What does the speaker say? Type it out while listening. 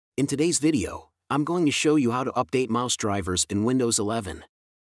In today's video, I'm going to show you how to update mouse drivers in Windows 11.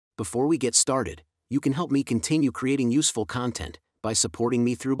 Before we get started, you can help me continue creating useful content by supporting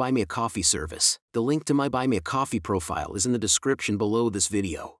me through Buy Me a Coffee service. The link to my Buy Me a Coffee profile is in the description below this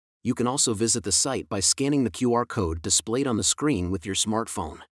video. You can also visit the site by scanning the QR code displayed on the screen with your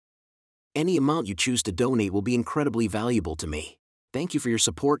smartphone. Any amount you choose to donate will be incredibly valuable to me. Thank you for your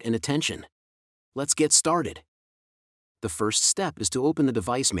support and attention. Let's get started. The first step is to open the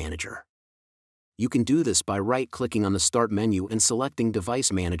Device Manager. You can do this by right-clicking on the Start menu and selecting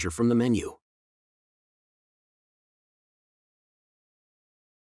Device Manager from the menu.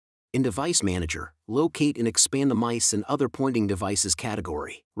 In Device Manager, locate and expand the Mice and Other Pointing Devices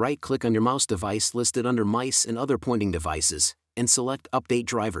category. Right-click on your mouse device listed under Mice and Other Pointing Devices, and select Update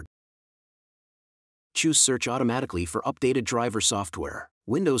Driver. Choose Search automatically for updated driver software.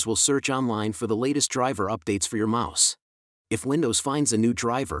 Windows will search online for the latest driver updates for your mouse. If Windows finds a new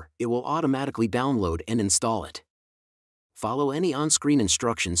driver, it will automatically download and install it. Follow any on-screen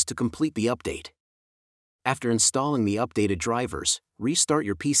instructions to complete the update. After installing the updated drivers, restart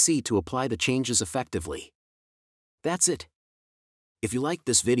your PC to apply the changes effectively. That's it. If you liked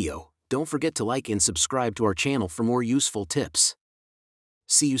this video, don't forget to like and subscribe to our channel for more useful tips.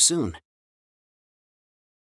 See you soon.